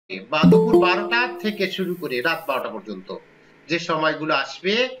বা দুপুর 12টা থেকে শুরু করে রাত 12টা পর্যন্ত যে সময়গুলো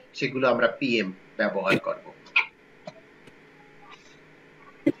আসবে সেগুলো আমরা পিএম ব্যবহার করব।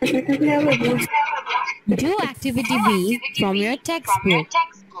 Do activity B from your textbook.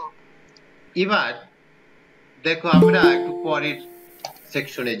 এবার দেখো আমরা একটু পরের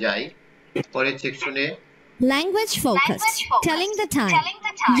সেকশনে যাই। পরের সেকশনে Language focus. Telling the time.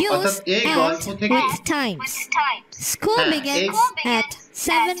 Use অর্থাৎ এই গল্প at থেকে with times. School begins at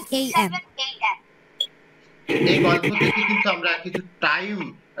 7 a.m. এই গল্প থেকে কিন্তু আমরা কিছু টাইম,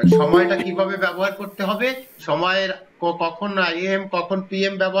 সময়টা কিভাবে ব্যবহার করতে হবে, সময়ের কখন এএম কখন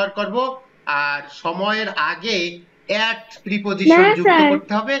পিএম ব্যবহার করব, আর সময়ের আগে অ্যাট প্রিপজিশন যুক্ত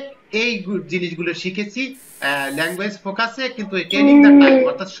করতে হবে, এই জিনিসগুলো শিখেছি ল্যাঙ্গুয়েজ ফোকাসে। কিন্তু টেলিং দ্য টাইম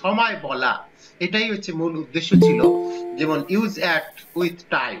অর্থাৎ সময় বলা, এটাই হচ্ছে মূল উদ্দেশ্য ছিল। যেমন ইউজ অ্যাট উইথ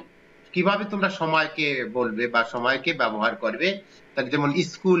টাইম, কিভাবে তোমরা সময়কে বলবে বা সময়কে ব্যবহার করবে। তাহলে যেমন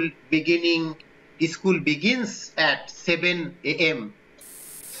স্কুল বিগিনস অ্যাট 7 a.m.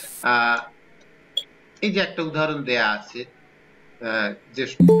 এই যে একটা উদাহরণ দেয়া আছে যে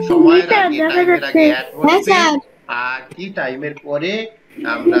সময়ের আগে টাইমের আগে অ্যাট বসবে আর কি টাইমের পরে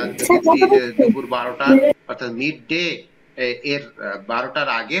আমরা দুপুর 12টা অর্থাৎ মিড ডে এর 12টার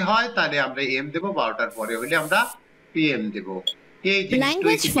আগে হয় তাহলে আমরা এম দেব, 12টার পরে হলে আমরা PM Dev.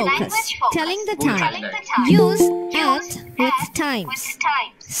 Language focus. Telling the time. Use at with times.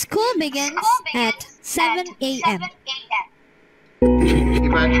 School begins at 7 a.m.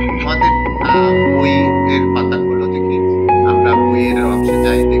 এবার আমাদের বইয়ের পাতাগুলো দেখি, আমরা বইয়ের অংশে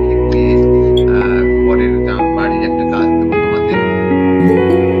যাই, দেখি বইয়ে পরের বাড়ির একটা কাজ দেবো তোমাদের।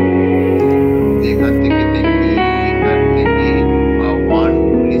 এখান থেকে দেখি, এখান থেকে 1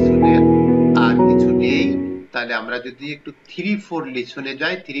 2 লিসনে আর কিছু নেই। তাহলে আমরা যদি একটু 3-4 লিসনে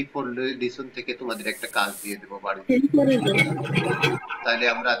যাই, 3-4 লিসন থেকে তোমাদের একটা কাজ দিয়ে দেবো বাড়িতে। তাহলে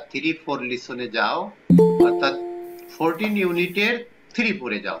আমরা 3-4 লিসনে যাও, অর্থাৎ 14 ইউনিটের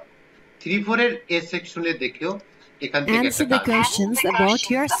 3-4 এ যাও। 3-4 এর এ সেকশনে দেখো, এখান থেকে Answer the questions about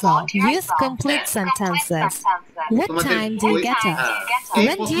yourself. Use complete sentences. What time do you get up?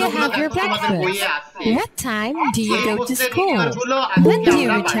 When do you have your breakfast? What time do you go to school? When do you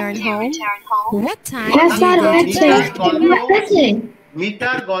return home? What time do you go to bed?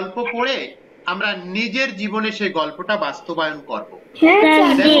 Metre গল্প পড়ে আমরা নিজের জীবনে সেই গল্পটা বাস্তবায়ন করব।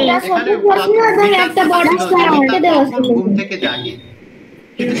 ঘুম থেকে জাগে,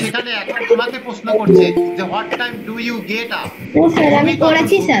 কিন্তু সেখানে এখন তোমাকে প্রশ্ন করছে যে what time do you get up, তুমি কখন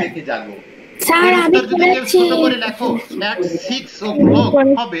ঘুম থেকে জাগো? স্যার আমি করেছি। ছোট করে লেখো at 6 o'clock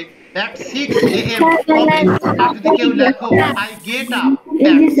হবে, at 6 a.m. হবে। আর যদি কেউ লেখো I get up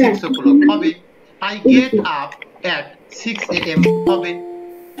at 6 o'clock হবে, I get up at 6 a.m. হবে।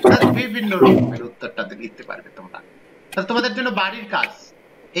 বিভিন্ন রকমের উত্তরটা লিখতে পারবে তোমরা। তাহলে তোমাদের জন্য বাড়ির কাজ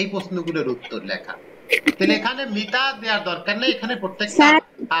এই প্রশ্নগুলোর উত্তর লেখা। তাহলে এখানে মিটা দেওয়ার দরকার নেই, এখানে প্রত্যেকটা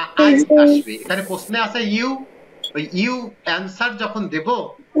আই আসবে। এখানে প্রশ্নে আছে ইউ, ওই ইউ অ্যানসার যখন দেব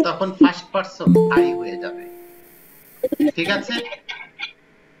তখন ফার্স্ট পারসন আই হয়ে যাবে। ঠিক আছে?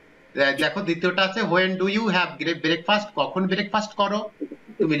 দেখো দ্বিতীয়টা আছে when do you have breakfast, কখন ব্রেকফাস্ট করো?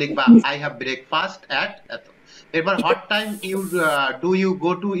 তুমি লিখবা আই হ্যাভ ব্রেকফাস্ট অ্যাট এত। এবার what time you do you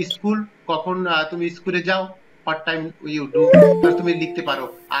go to school, কখন তুমি স্কুলে যাও? হোয়াট টাইম ইউ ডু, তুমি লিখতে পারো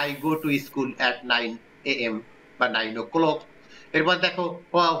I go to school at 9 a.m. বা 9 o'clock। এরপর দেখো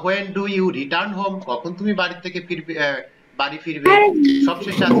when do you return home, কখন তুমি বাড়ি থেকে ফিরবে, বাড়ি ফিরবে।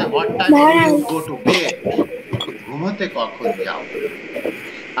 সবশেষে আছে what time do you go to bed, ঘুমোতে কখন যাও।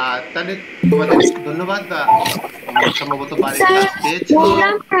 তাহলে তোমাদের ধন্যবাদ। সম্ভবত বাড়ির কাজ পেয়েছো,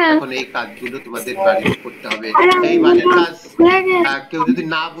 এখন এই কাজগুলো তোমাদের বাড়িতে করতে হবে। এই বাড়ির কাজ কেউ যদি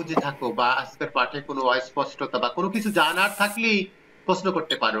না বুঝে থাকো বা আজকের পাঠে কোনো অস্পষ্টতা বা কোনো কিছু জানার থাকলেই প্রশ্ন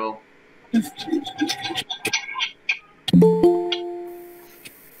করতে পারো।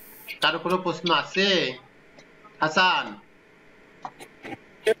 কারো কোনো প্রশ্ন আছে? হাসান,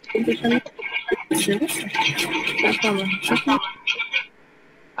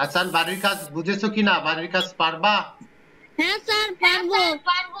 হাসান বাড়ির কাজ বুঝেছো কিনা? বাড়ির কাজ পারবা? হ্যাঁ স্যার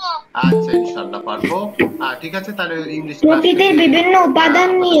পারবো। আচ্ছা ইনশাআল্লাহ পারবো। ঠিক আছে, তাহলে ইংলিশ প্রকৃতির বিভিন্ন উপাদান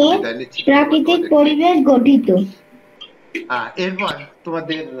নিয়ে প্রাকৃতিক পরিবেশ গঠিত। এরপর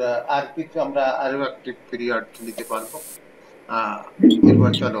তোমাদের আর কিছু আমরা আরো একটি পিরিয়ড নিতে পারবো।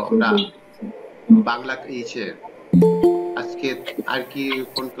 এরপর চলো আমরা বাংলা আজকে আর কি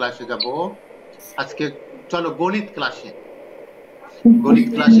কোন ক্লাসে যাব? আজকে চলো গণিত ক্লাসে, গণিত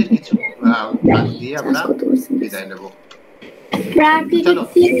ক্লাসের কিছু ক্লাস দিয়ে আমরা বিদায় নেব।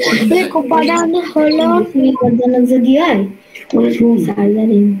 প্রাকৃতিক উপাদান হলো বিপজ্জনক যদি হয়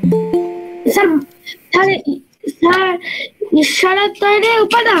স্যার তাহলে স্যার, ঈশ্বরের তৈরি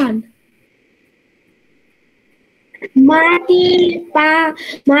উপাদান মাটি,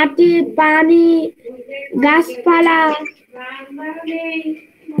 মাটি, পানি, গাছপালা।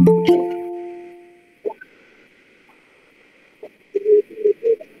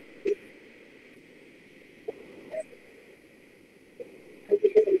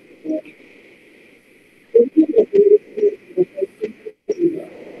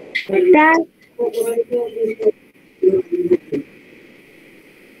 প্রায়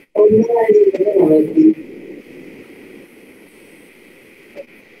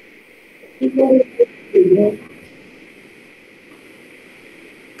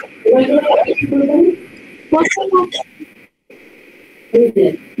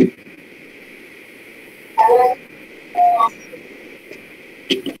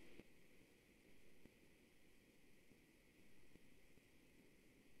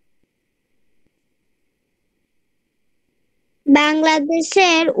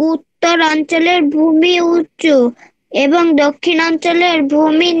বাংলাদেশের উত্তরাঞ্চলের ভূমি উঁচু এবং দক্ষিণাঞ্চলের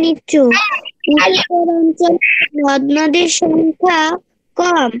ভূমি নিচু। উত্তরাঞ্চলে নদ নদীর সংখ্যা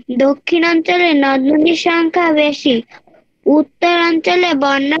কম, দক্ষিণাঞ্চলে নদ নদীর সংখ্যা বেশি। উত্তরাঞ্চলে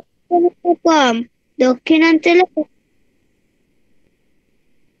বন্যার প্রবণতা কম, দক্ষিণাঞ্চলে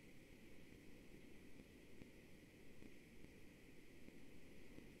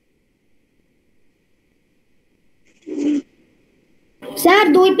স্যার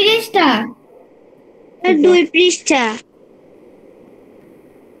 2 পৃষ্ঠা। 2 পৃষ্ঠা।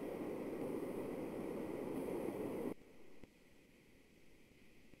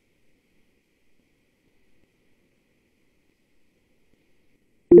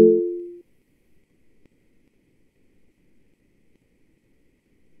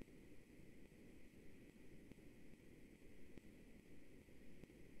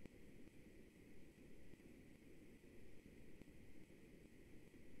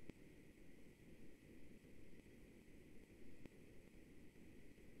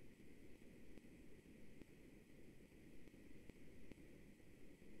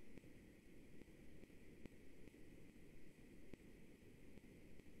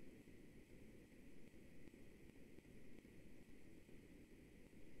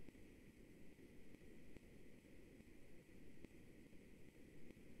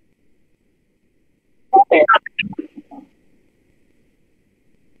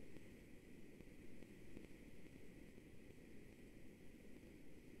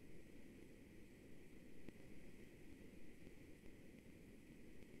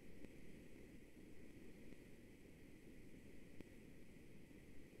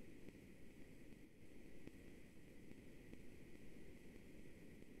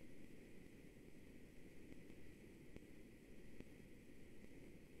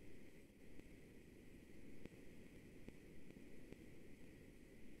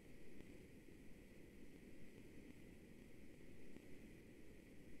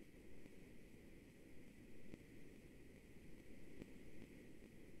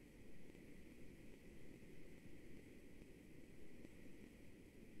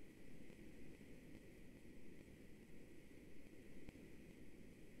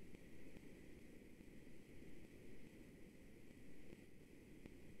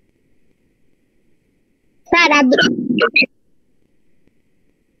 স্যার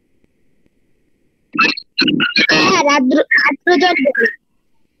আদ্রতা বেশি।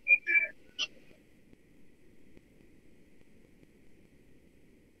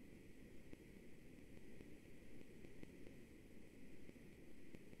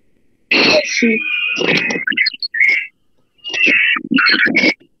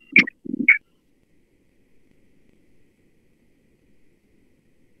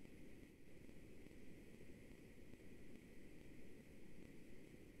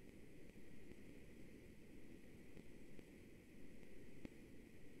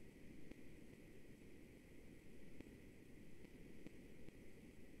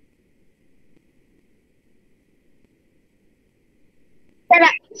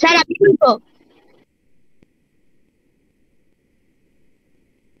 স্যার আমি বলবো।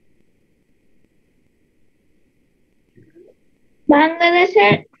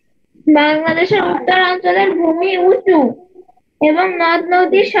 বাংলাদেশের বাংলাদেশের উত্তরাঞ্চলের ভূমি উঁচু এবং নদ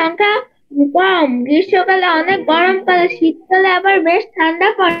নদীর সংখ্যা কম। গ্রীষ্মকালে অনেক গরম পড়ে, শীতকালে আবার বেশ ঠান্ডা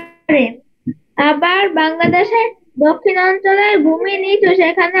পড়ে। আবার বাংলাদেশের দক্ষিণাঞ্চলের ভূমি নিচু,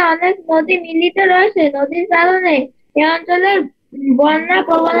 সেখানে অনেক নদী মিলিত রয়েছে। নদীর কারণে এ অঞ্চলের বন্যার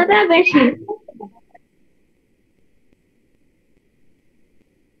প্রবণতা বেশি।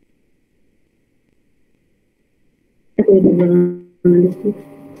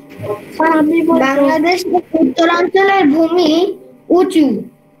 বাংলাদেশের উত্তরাঞ্চলের ভূমি উঁচু,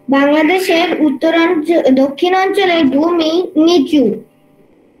 বাংলাদেশের দক্ষিণাঞ্চলের ভূমি নিচু।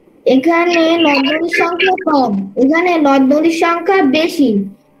 এখানে নদ-নদীর সংখ্যা কম, এখানে নদ-নদীর সংখ্যা বেশি।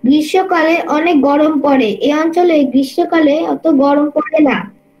 গ্রীষ্মকালে অনেক গরম পড়ে, এই অঞ্চলে গ্রীষ্মকালে অত গরম পড়ে না।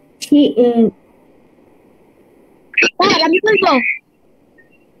 আমি বলবো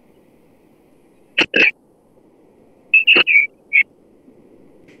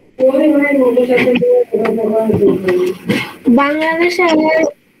বাংলাদেশের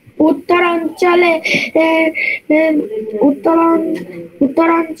উত্তরাঞ্চলে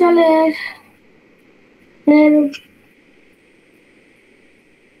উত্তরাঞ্চলের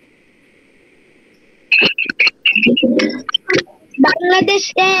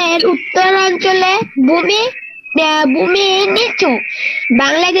বাংলাদেশের উত্তরাঞ্চলে ভূমি ভূমি নিচু,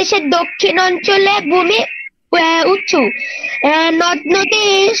 বাংলাদেশের দক্ষিণ অঞ্চলে ভূমি উঁচু।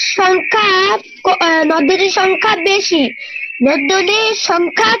 নদ-নদীর সংখ্যা বেশি, নদ-নদীর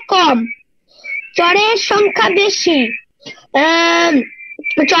সংখ্যা কম। চরের সংখ্যা বেশি,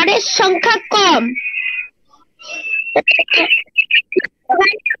 চরের সংখ্যা কম।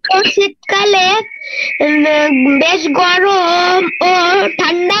 শীতকালে বেশ গরম ও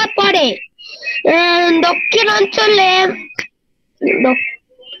ঠান্ডা পড়ে।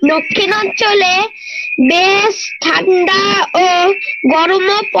 দক্ষিণাঞ্চলে বেশ ঠান্ডা ও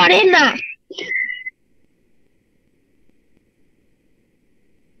গরমও পড়ে না।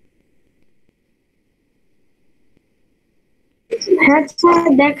 হ্যাঁ স্যার,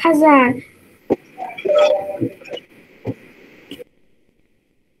 দেখা যায়।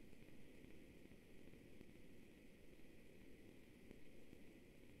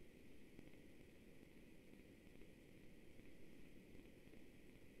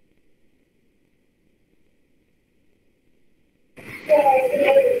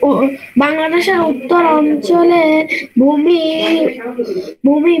 বাংলাদেশের উত্তর অঞ্চলে ভূমি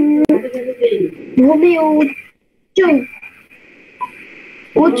ভূমি ভূমি উঁচু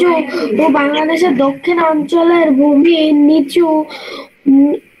উঁচু ও বাংলাদেশের দক্ষিণ অঞ্চলের ভূমি নিচু।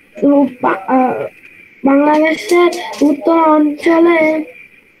 বাংলাদেশের উত্তর অঞ্চলে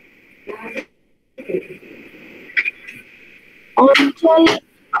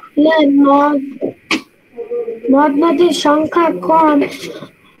নদ নদীর সংখ্যা কম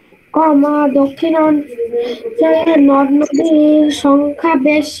কম আর দক্ষিণ অঞ্চলে নদ নদীর সংখ্যা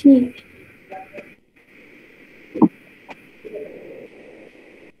বেশি।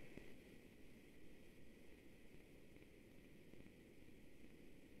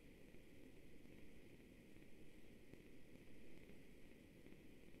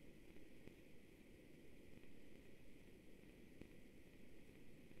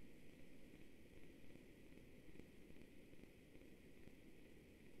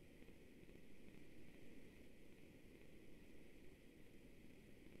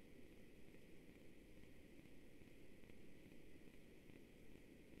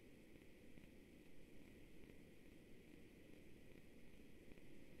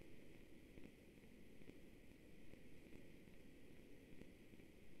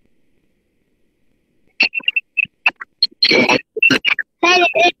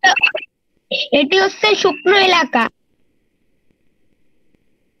 এটি হচ্ছে শুকনো এলাকা।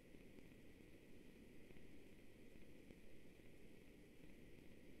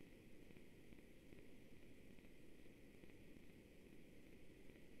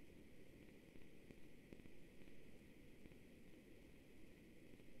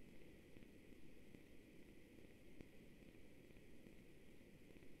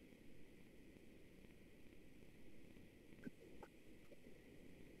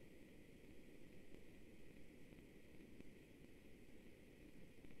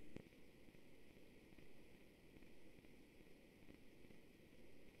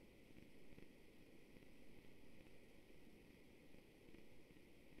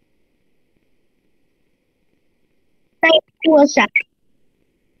 কুয়াশা।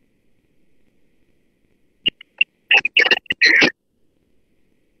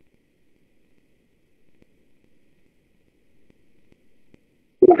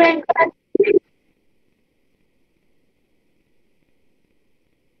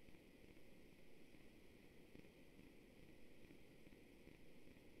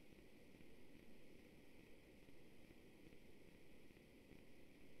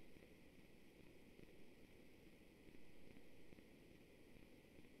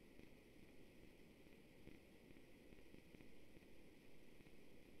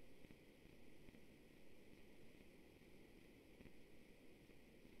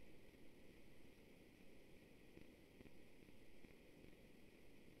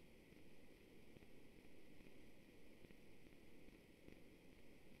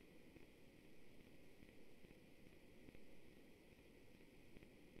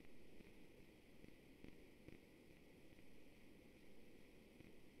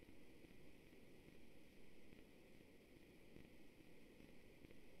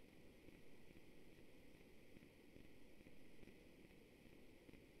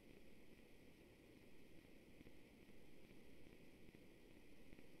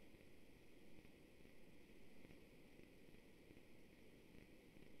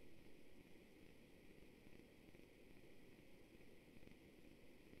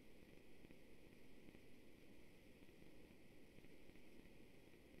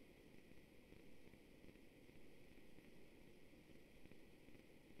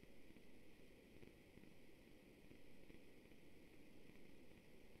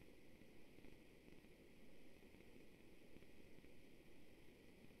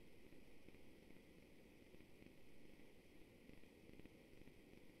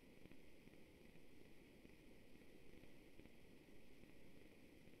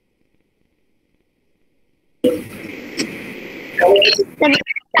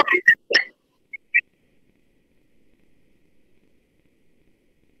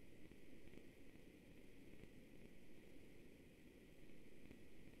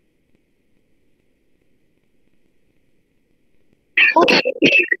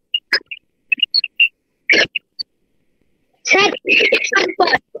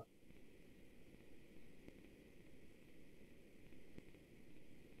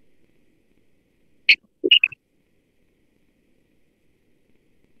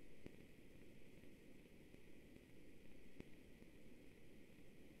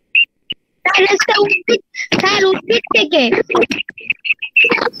 স্যার উদ্ভিদ থেকে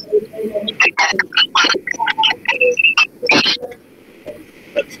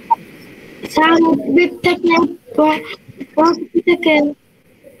স্যার উদ্ভিদ থেকে প্রকৃতি থেকে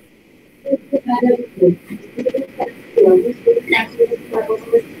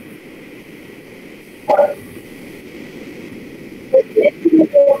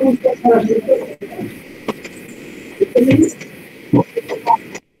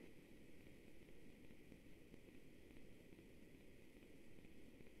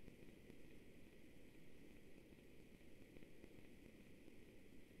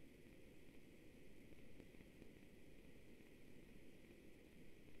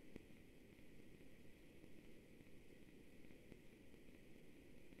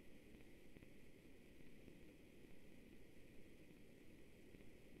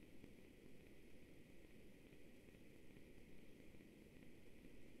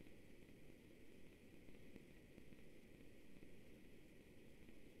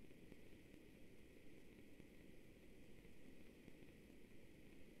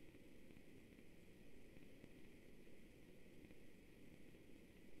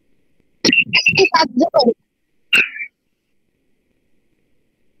কার্যকরী।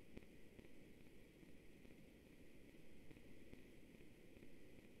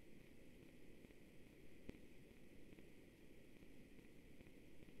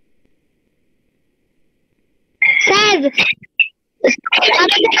 স্যার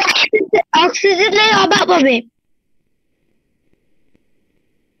অক্সিজেনের অভাব হবে।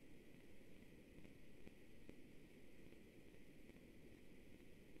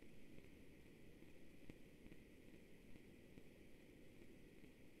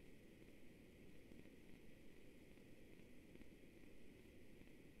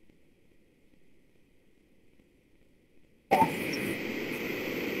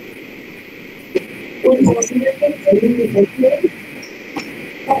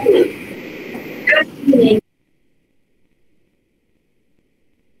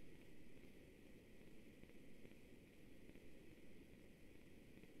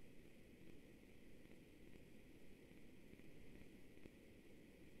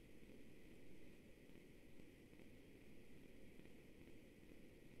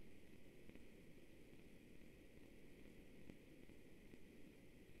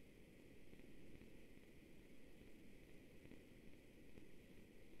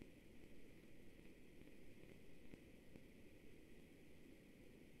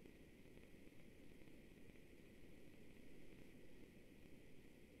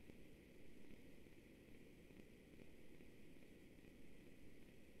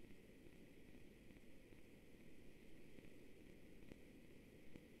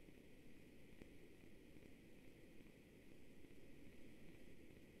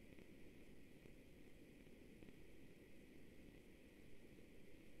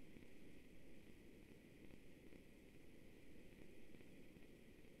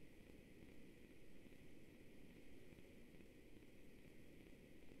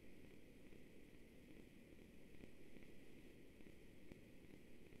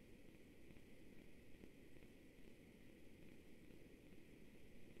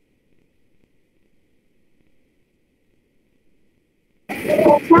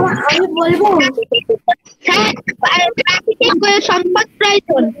 আমি বলবো প্রাকৃতিক সম্পদ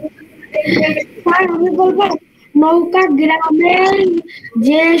প্রয়োজন। স্যার আমি বলবো নৌকা গ্রামের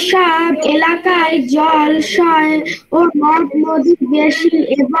যেসব এলাকায় জলাশয় ও নদ নদী বেশি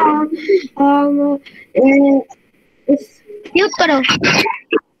এবং মিউট করো।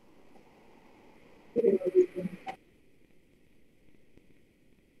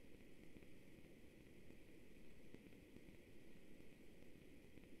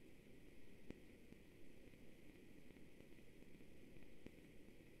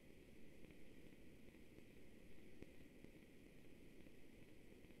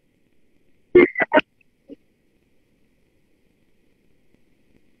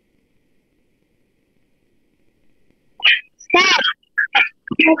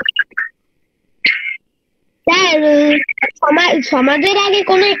 সমাজের আগে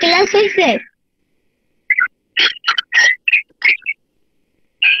কোনো ক্লাস হয়েছে?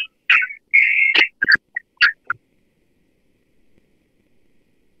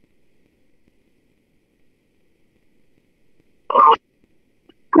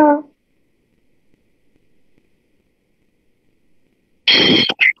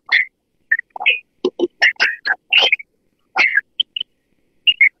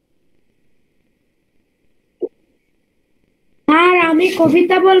 আর আমি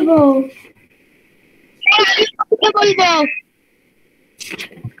কবিতা বলবো।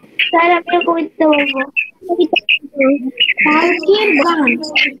 স্যার আমি কবিতা বলবো। পালকির গান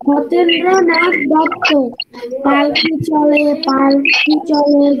সতেন্দ্রনাথ দত্ত। পালকি চলে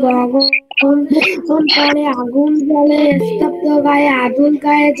গগন পরে আগুন জ্বলে স্তব্ধ গায়ে আদুল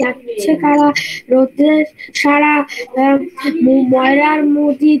গায়ে যাচ্ছে কারা রৌদ্রের সারা ময়রার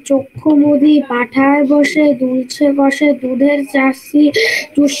মুদি চক্ষু মুদি পাঠায় বসে দুলছে বসে দুধের চাষি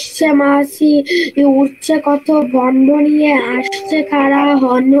চুষছে মাছি উঠছে কত বন্ড নিয়ে আসছে কারা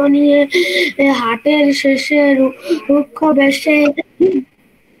হন্য নিয়ে হাটের শেষে রুক্ষ বেশে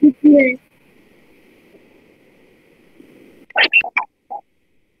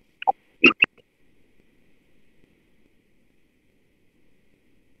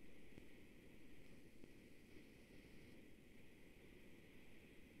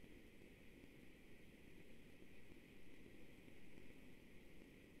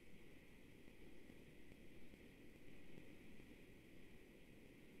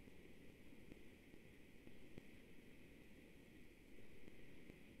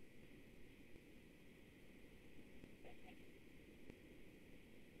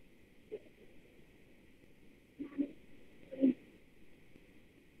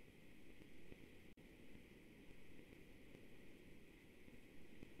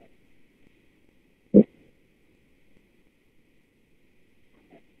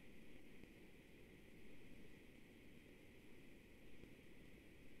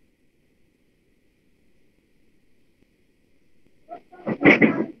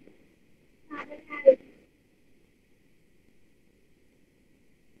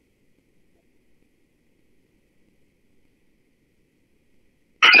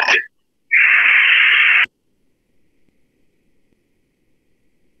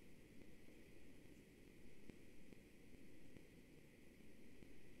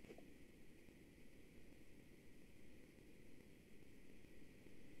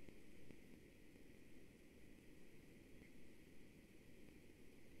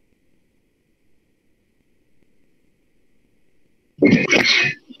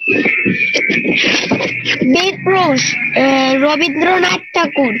বীরপুরুষ রবীন্দ্রনাথ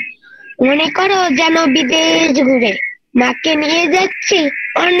ঠাকুর। মনে করো যেন বিদেশ ঘুরে মাকে নিয়ে যাচ্ছি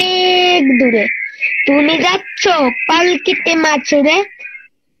অনেক দূরে, তুমি যাচ্ছ পালকিতে মাছুরে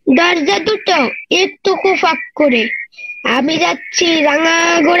দরজা দুটো একটুকু ফাঁক করে, আমি যাচ্ছি রাঙা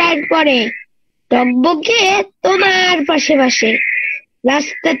ঘোড়ার পরে টকবকে তোমার পাশে পাশে,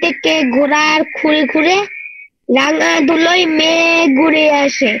 রাস্তা থেকে ঘোড়ার খুঁড়ে খুঁড়ে রাঙা ধুলোয় মেঘ ঘুরে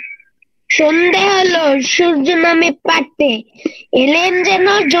আসে, সন্ধে হলো সূর্য নামে পাটে এলেন যেন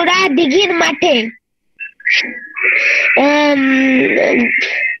জোড়া দিঘির মাঠে। আম,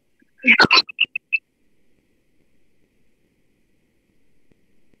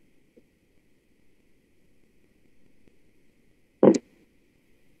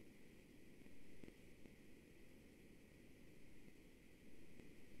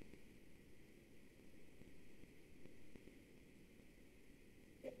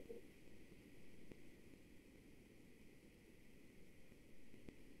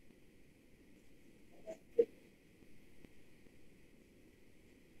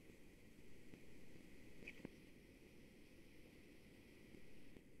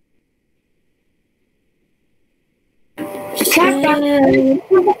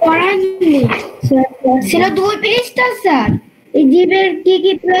 ছিল 2 পৃষ্ঠা স্যার। এই জীবের কি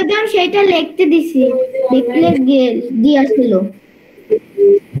কি প্রয়োজন সেটা লিখতে দিছি, লিখলে দিয়েছিল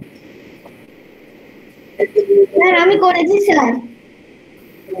স্যার। আমি করেছি স্যার।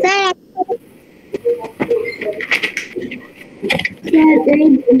 স্যার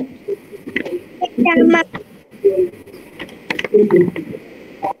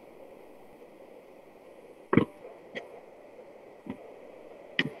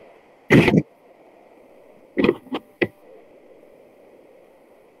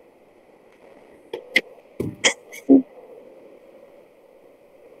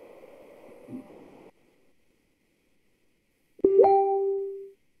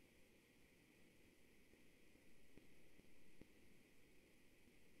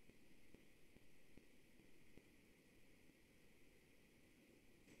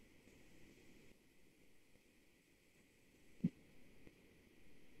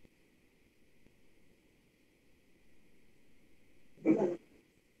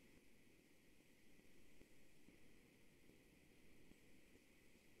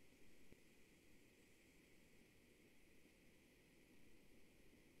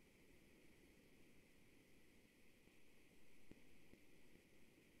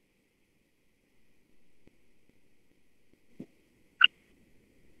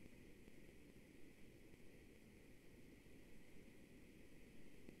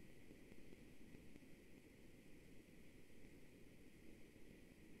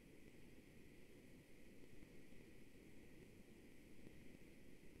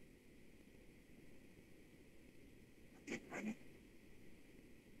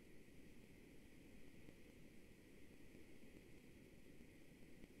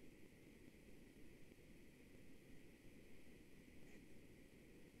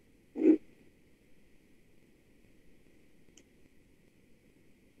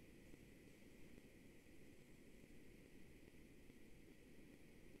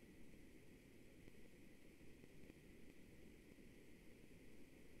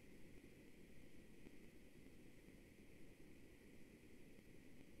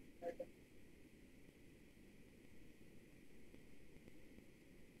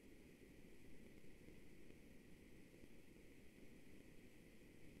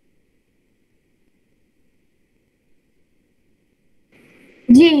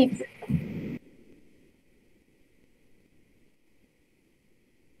জীব,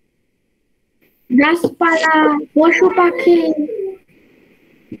 গাছপালা, পশু পাখি,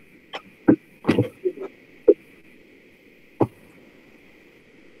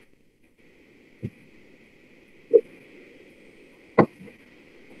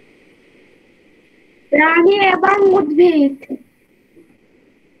 প্রাণী এবং উদ্ভিদ।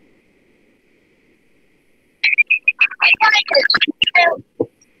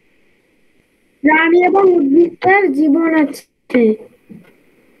 প্রাণী এবং উদ্ভিদের জীবন আছে।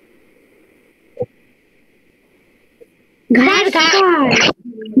 ঘাস খায়।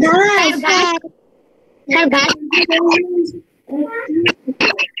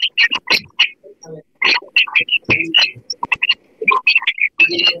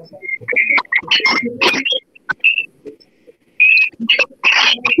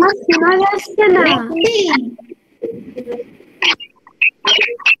 শোনা যাচ্ছে না।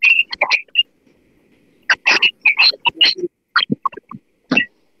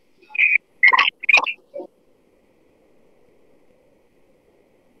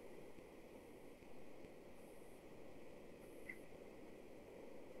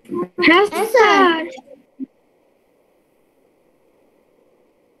 হ্যাঁ স্যার।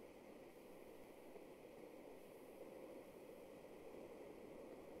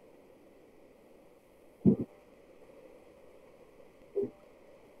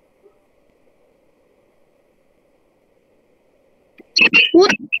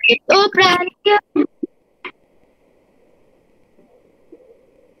 উদ্ভিদ ও প্রাণী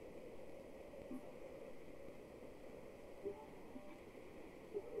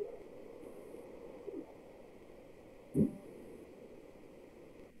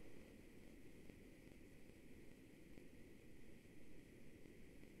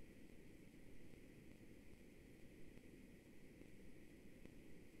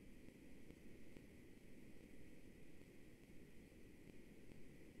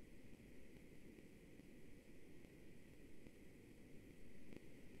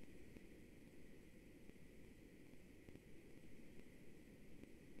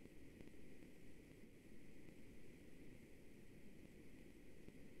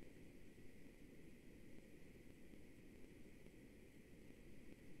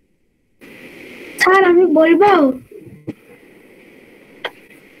স্যার আমি বলবো।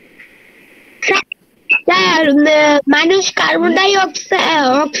 স্যার মানুষ কার্বন ডাই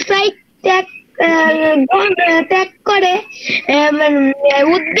অক্সাইড ত্যাগ করে,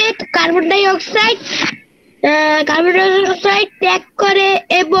 উদ্ভিদ কার্বন ডাই অক্সাইড ত্যাগ করে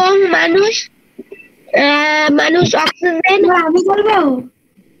এবং মানুষ অক্সিজেন। আমি বলবো।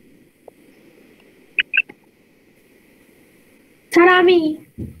 স্যার আমি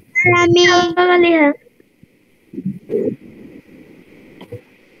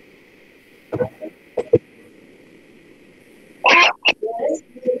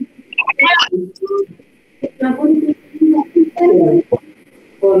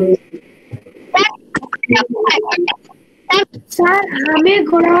স্যার আমি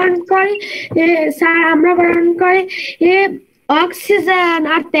গ্রহণ করি, স্যার আমরা গ্রহণ করি অক্সিজেন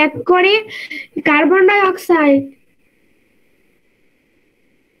আর ত্যাগ করি কার্বন ডাই অক্সাইড।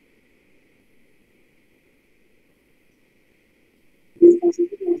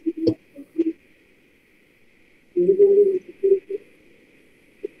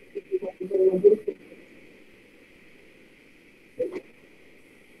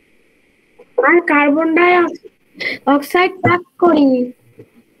 আর কার্বন ডাই অক্সাইড ত্যাগ করি।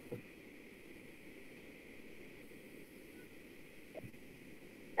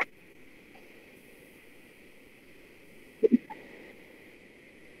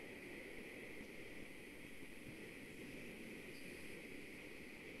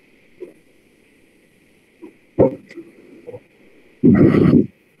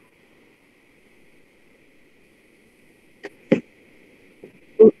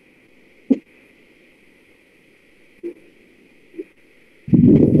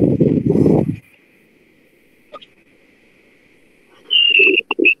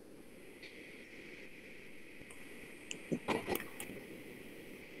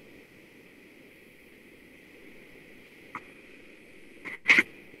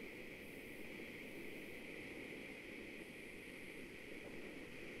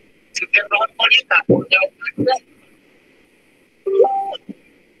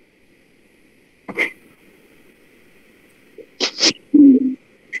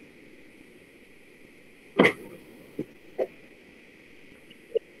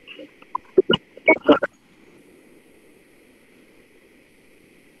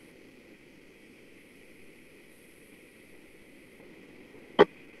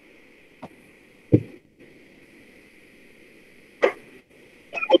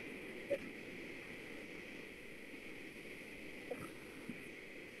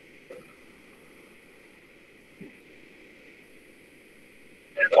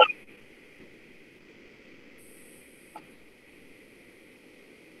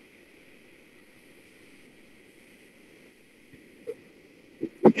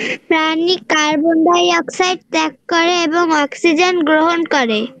 প্রাণী কার্বন ডাই অক্সাইড ত্যাগ করে এবং অক্সিজেন গ্রহণ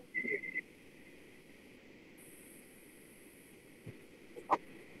করে।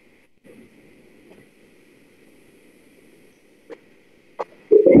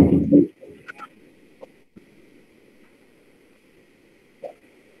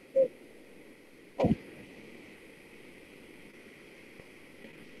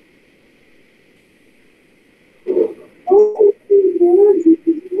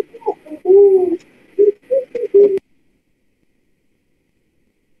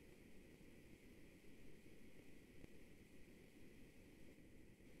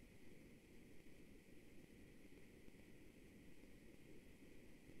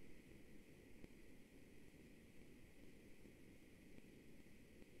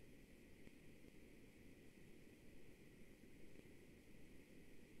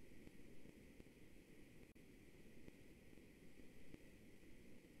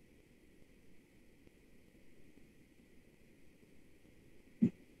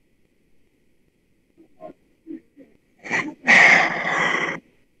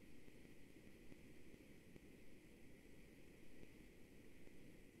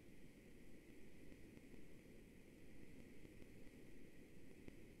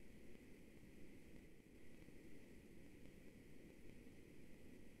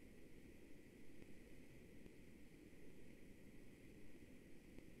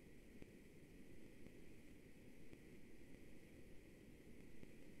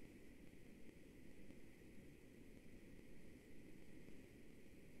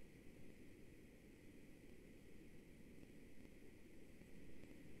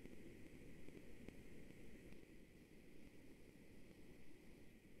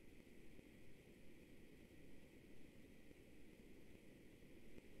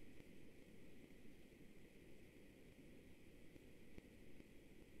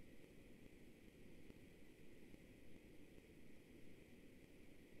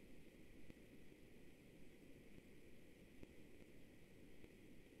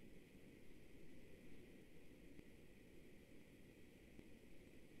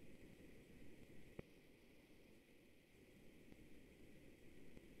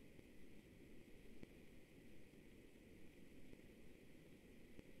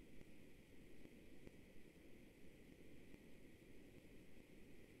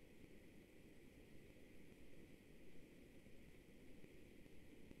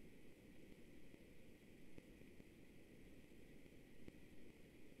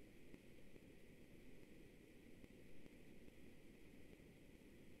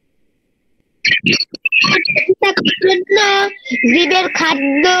 জীবের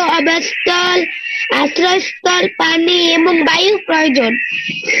খাদ্য, আবাসস্থল, আশ্রয়স্থল, পানি এবং বায়ু প্রয়োজন।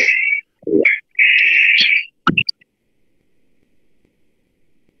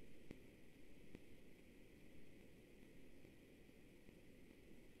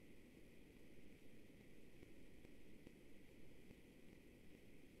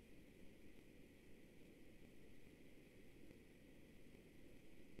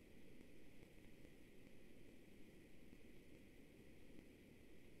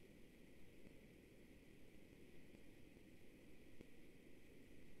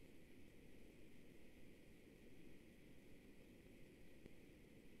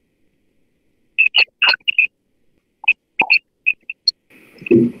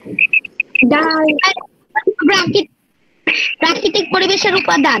 প্রাকৃতিক পরিবেশের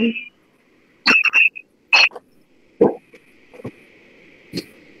উপাদান।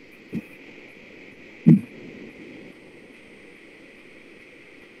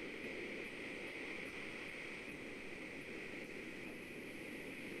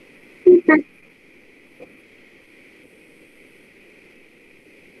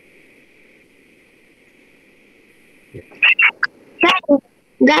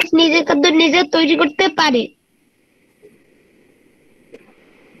 গাছ নিজের খাদ্য নিজে তৈরি করতে পারে।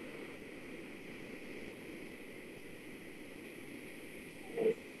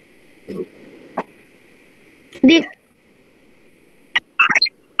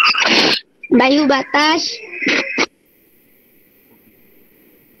 বায়ু, বাতাস,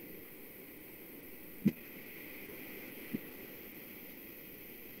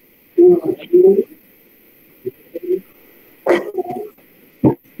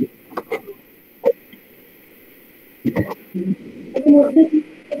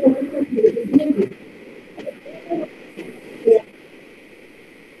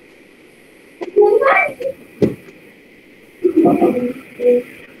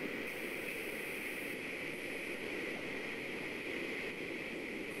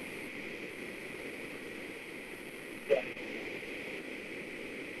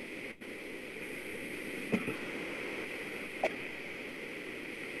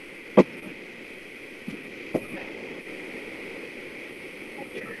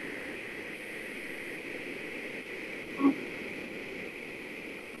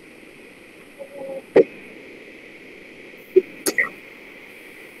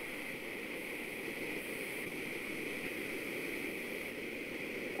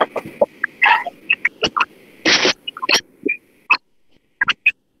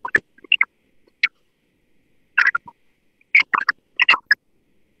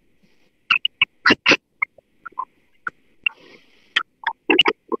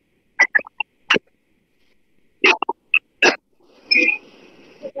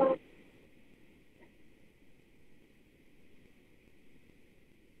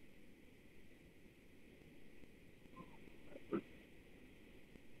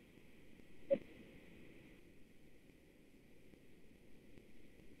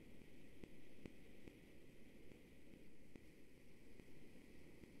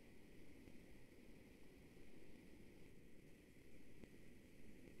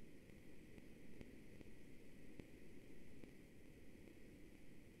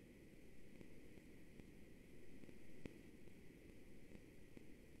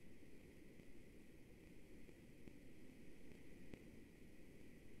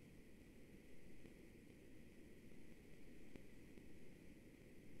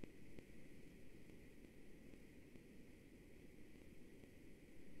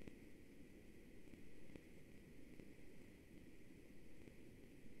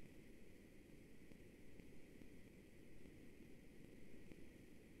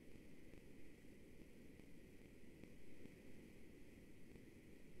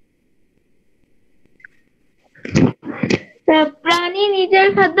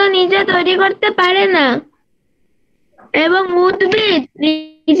 খাদ্য নিজে তৈরি করতে পারে না এবং উদ্ভিদ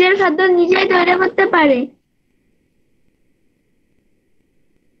নিজের খাদ্য নিজেই তৈরি করতে পারে।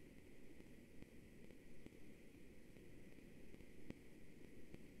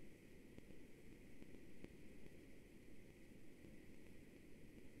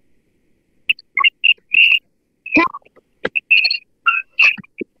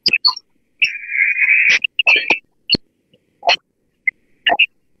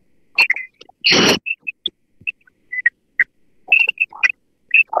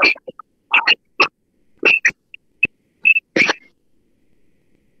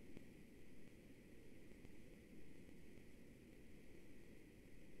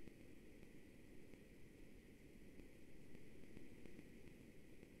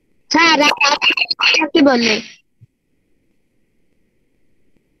 স্যার কি বললেন?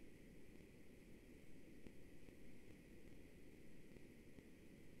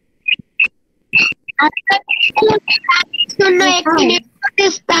 জন্য একটি নিরাপদ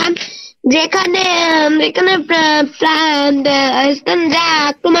স্থান যেখানে এখানে স্থান যা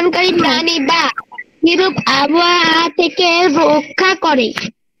আক্রমণকারী প্রাণী বা বিরূপ আবহাওয়া থেকে রক্ষা করে।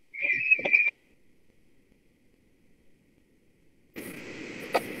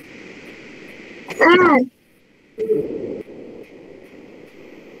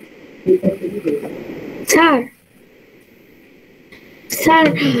 স্যার স্যার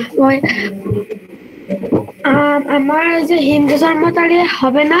ওই আমার যে হিন্দু ধর্ম তাহলে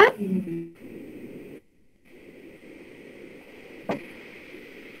হবে না?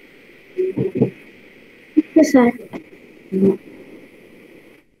 স্যার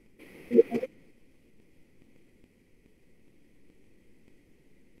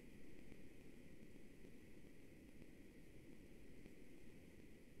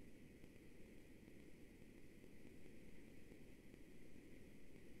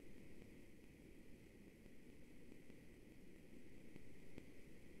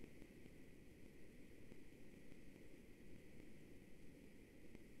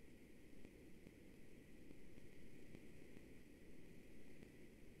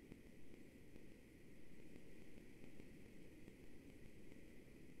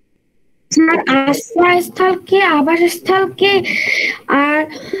স্যার আশ্রয়স্থল কি আবাসস্থল কি আর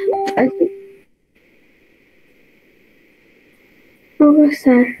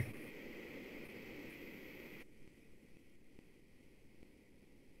স্যার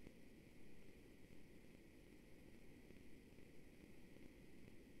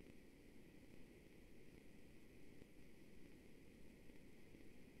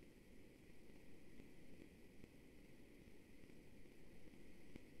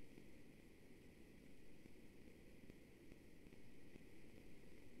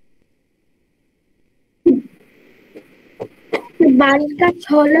বাড়ির কাজ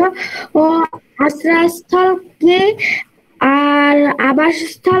হলো ও আশ্রয়স্থল কি আর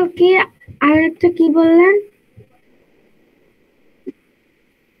আবাসস্থল কি আর একটা কি বললেন?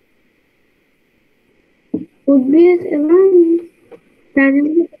 উদ্ভিদ এবং প্রাণীর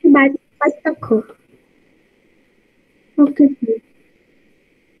মধ্যে বাড়ির পার্থক্য। ওকে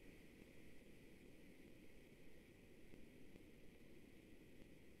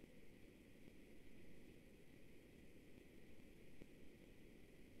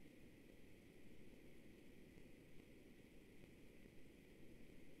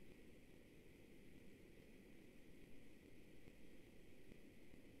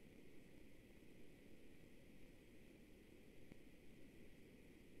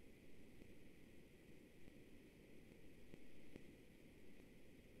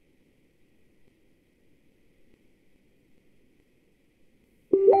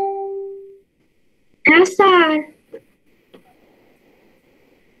হ্যাঁ স্যার।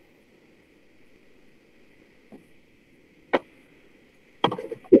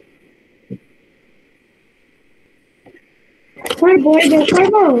 স্যার বই বের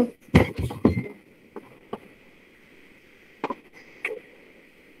করবো?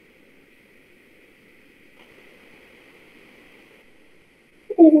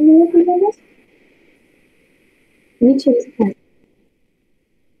 নিচে স্যার।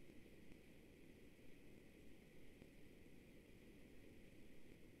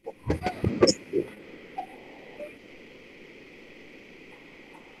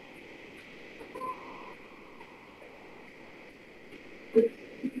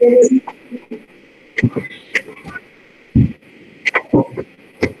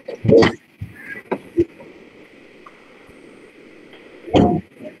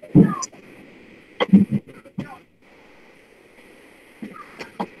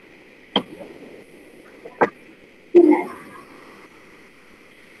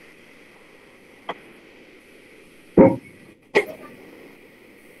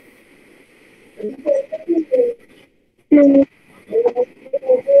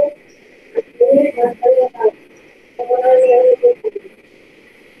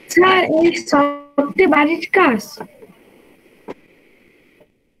 এই সবটি বাড়ির কাজ।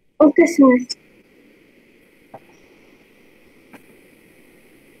 Okay sir.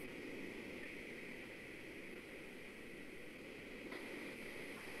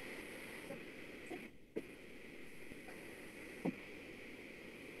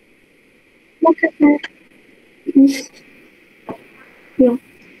 Okay sir.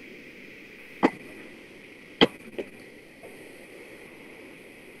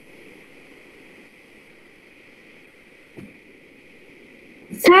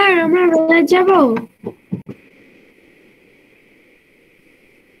 Sir আমরা রোদে যাব।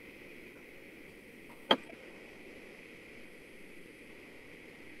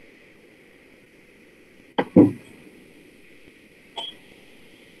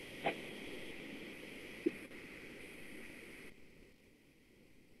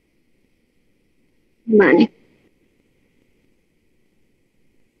 মানে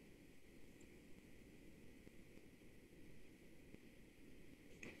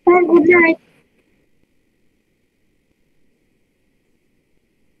স্যার গুড নাইট।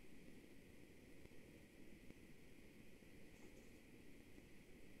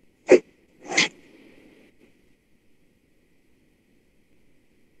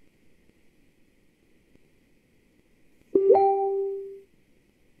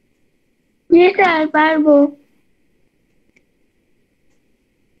 জি স্যার, পারবো।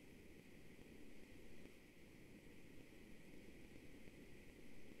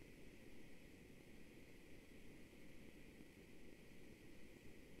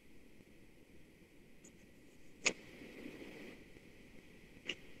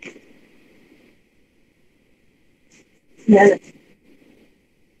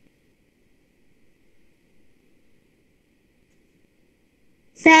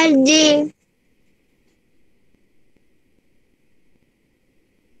 স্যার জি।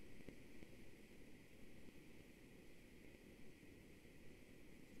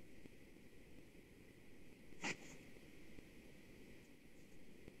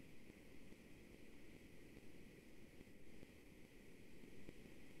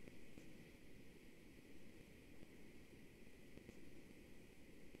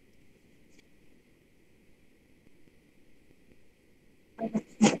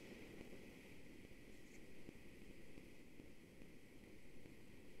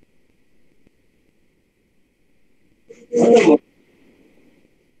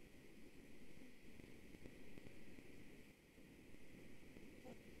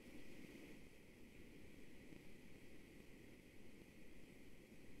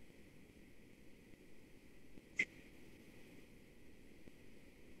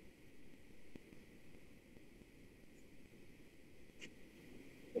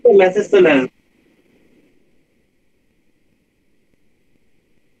 মেসেজ তো নেন।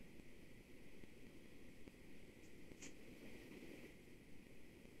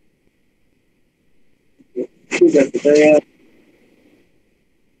 ঠিক আছে তাই।